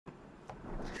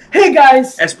Hey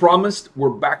guys! As promised, we're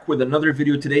back with another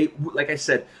video today. Like I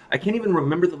said, I can't even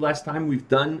remember the last time we've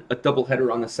done a doubleheader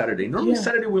on a Saturday. Normally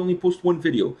Saturday we only post one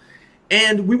video.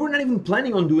 And we were not even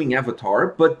planning on doing Avatar,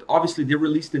 but obviously they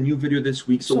released a new video this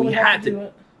week, so we had to do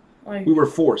it. We were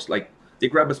forced. Like, they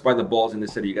grabbed us by the balls and they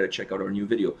said, you got to check out our new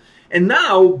video. And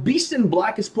now, Beast in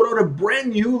Black has put out a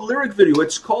brand new lyric video.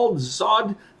 It's called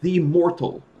Zodd the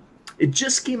Immortal. It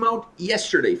just came out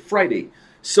yesterday, Friday.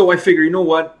 So I figure, you know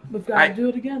what? We've got to do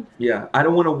it again. Yeah, I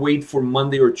don't want to wait for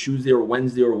Monday or Tuesday or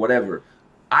Wednesday or whatever.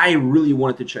 I really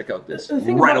wanted to check out this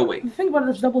right away. The thing about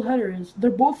this doubleheader is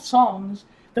they're both songs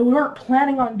that we weren't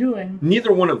planning on doing.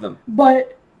 Neither one of them.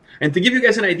 But... And to give you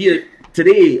guys an idea,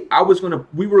 today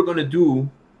we were gonna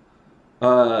do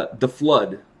The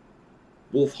Flood,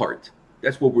 Wolfheart.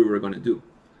 That's what we were gonna do.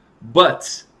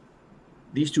 But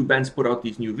these two bands put out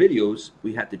these new videos.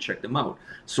 We had to check them out.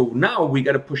 So now we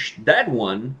got to push that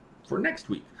one for next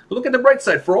week. But look at the bright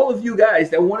side. For all of you guys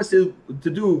that want us to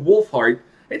do Wolfheart,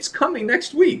 it's coming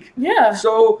next week. Yeah.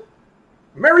 So,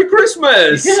 Merry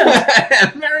Christmas!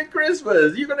 Yeah. Merry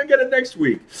Christmas! You're going to get it next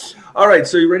week. All right,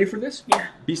 so you ready for this? Yeah.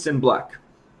 Beast in Black.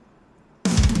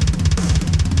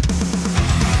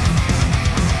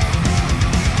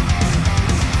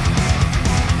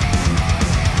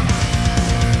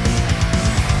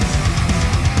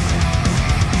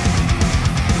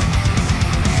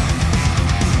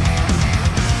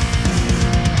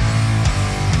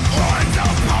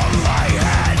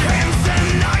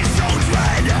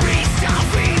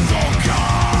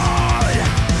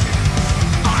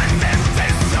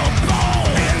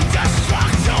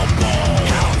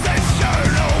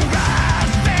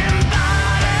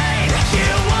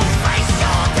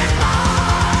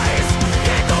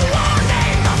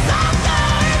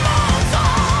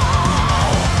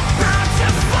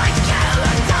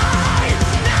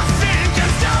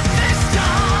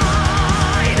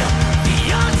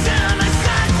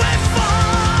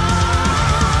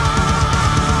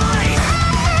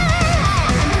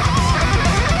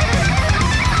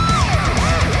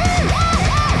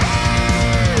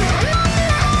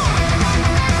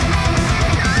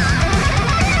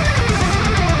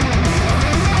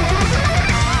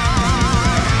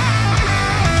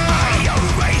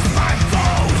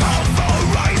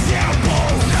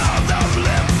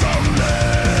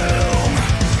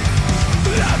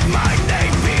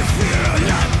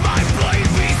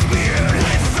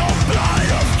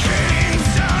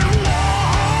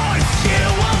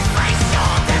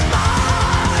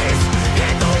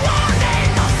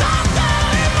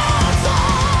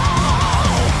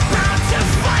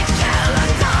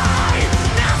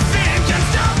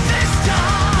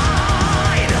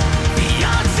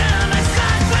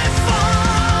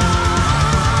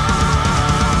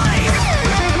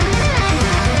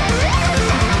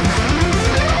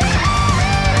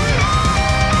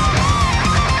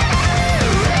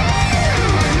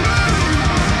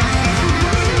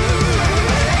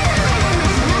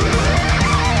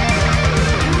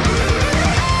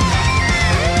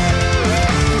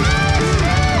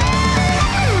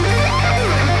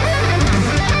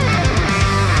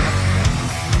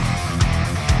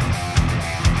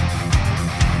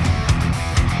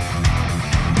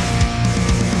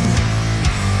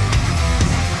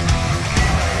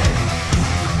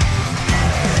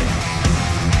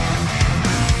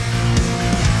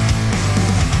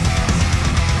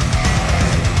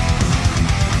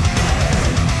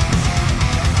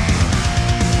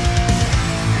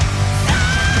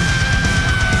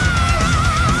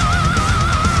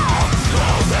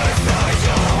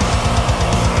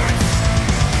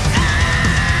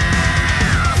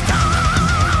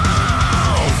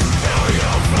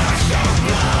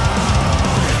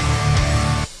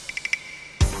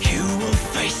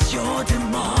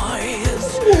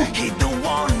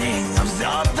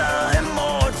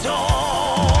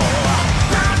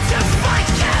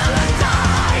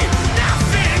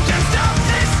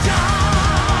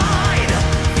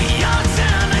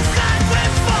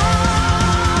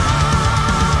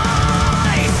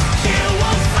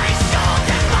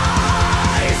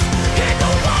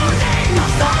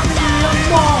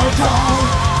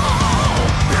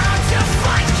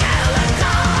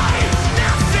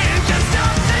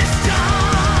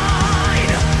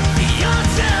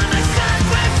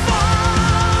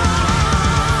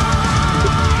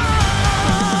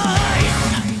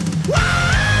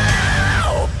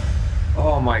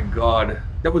 God,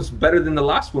 that was better than the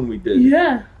last one we did.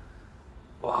 Yeah.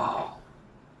 Wow.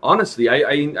 Honestly,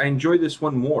 I enjoy this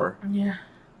one more. Yeah.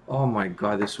 Oh my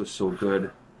God, this was so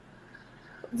good.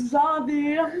 Zodd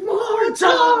the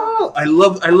Immortal. I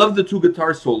love the two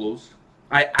guitar solos.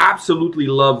 I absolutely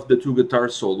love the 2 guitar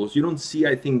solos. You don't see,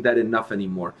 I think, that enough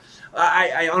anymore.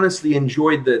 I honestly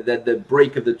enjoyed the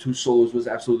break of the 2 solos was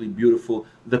absolutely beautiful.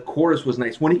 The chorus was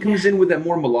nice. When he comes in with that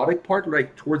more melodic part,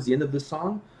 like towards the end of the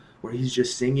song, where he's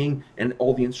just singing and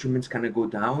all the instruments kind of go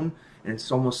down, and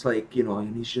it's almost like, you know,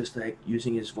 and he's just like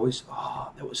using his voice.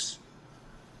 Oh, that was...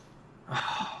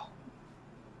 Oh.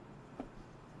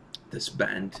 This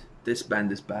band is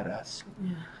badass.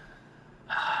 Yeah.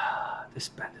 This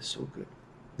band is so good.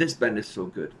 This band is so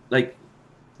good. Like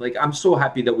I'm so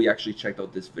happy that we actually checked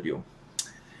out this video.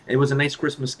 And it was a nice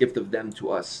Christmas gift of them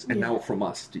to us, and now from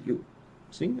us to you.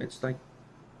 See, it's like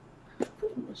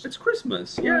it's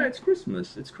Christmas. Yeah, it's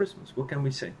Christmas. It's Christmas. What can we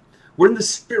say? We're in the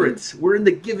spirits. We're in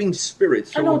the giving spirit.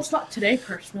 So I know it's not today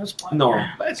Christmas, but no,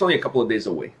 but it's only a couple of days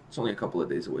away. It's only a couple of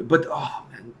days away. But oh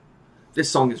man, this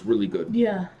song is really good.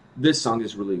 Yeah. This song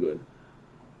is really good.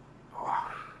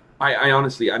 Oh, I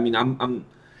honestly, I mean, I'm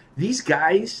these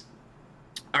guys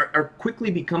are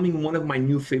quickly becoming one of my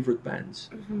new favorite bands.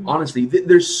 Honestly,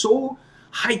 they're so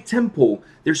high tempo.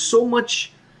 There's so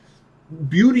much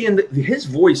beauty in his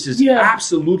voice is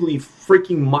absolutely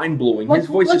freaking mind blowing. His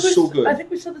voice is so good. I think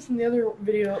we said this in the other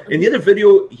video. In the other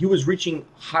video, he was reaching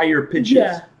higher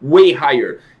pitches, way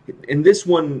higher. And this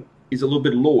one is a little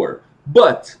bit lower,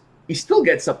 but he still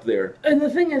gets up there. And the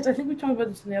thing is, I think we talked about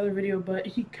this in the other video, but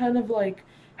he kind of like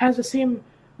has the same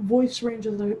voice range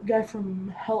as the guy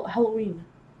from Halloween,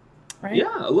 right?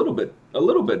 Yeah, a little bit.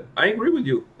 I agree with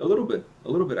you. A little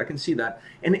bit. I can see that.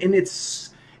 And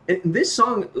it's this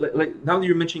song, like now that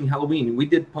you're mentioning Halloween, we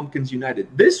did Pumpkins United.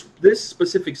 This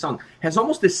specific song has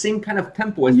almost the same kind of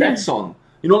tempo as that song.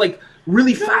 You know, like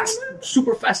really fast,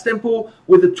 super fast tempo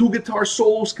with the 2 guitar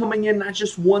solos coming in, not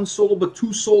just one solo, but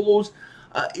 2 solos.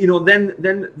 You know,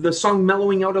 then the song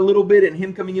mellowing out a little bit and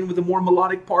him coming in with a more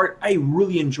melodic part. I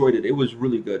really enjoyed it. It was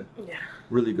really good. Yeah.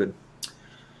 Really good.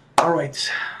 All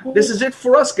right. This is it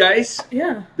for us, guys.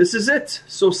 Yeah. This is it.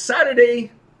 So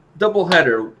Saturday,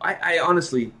 doubleheader. I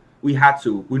honestly, we had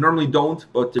to. We normally don't,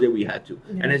 but today we had to.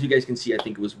 Yeah. And as you guys can see, I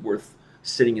think it was worth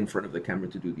sitting in front of the camera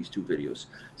to do these 2 videos.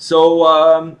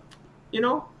 So, you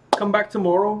know, come back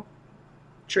tomorrow.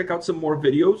 Check out some more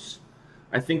videos.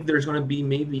 I think there's going to be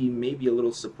maybe a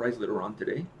little surprise later on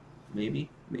today. Maybe.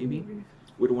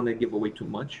 We don't want to give away too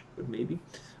much, but maybe.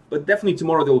 But definitely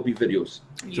tomorrow there will be videos.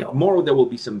 Tomorrow there will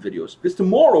be some videos. Because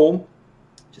tomorrow,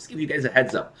 just give you guys a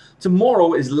heads up,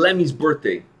 tomorrow is Lemmy's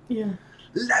birthday. Yeah.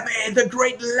 Lemmy, the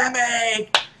great Lemmy!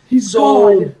 He's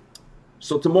gone.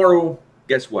 So tomorrow,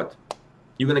 guess what?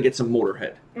 You're going to get some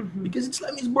Motorhead. Because it's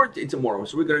Lemmy's birthday tomorrow.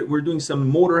 So we're doing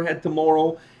some Motorhead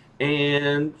tomorrow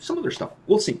and some other stuff.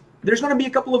 We'll see. There's going to be a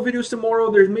couple of videos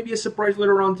tomorrow. There's maybe a surprise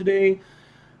later on today.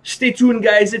 Stay tuned,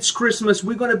 guys. It's Christmas.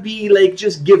 We're going to be, like,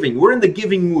 just giving. We're in the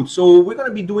giving mood. So we're going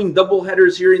to be doing double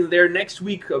headers here and there. Next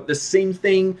week, the same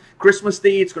thing. Christmas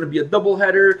Day, it's going to be a double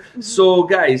header. So,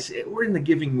 guys, we're in the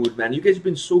giving mood, man. You guys have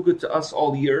been so good to us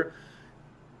all year.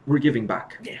 We're giving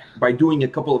back by doing a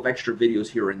couple of extra videos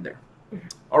here and there.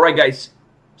 All right, guys.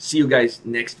 See you guys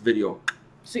next video.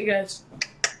 See you guys.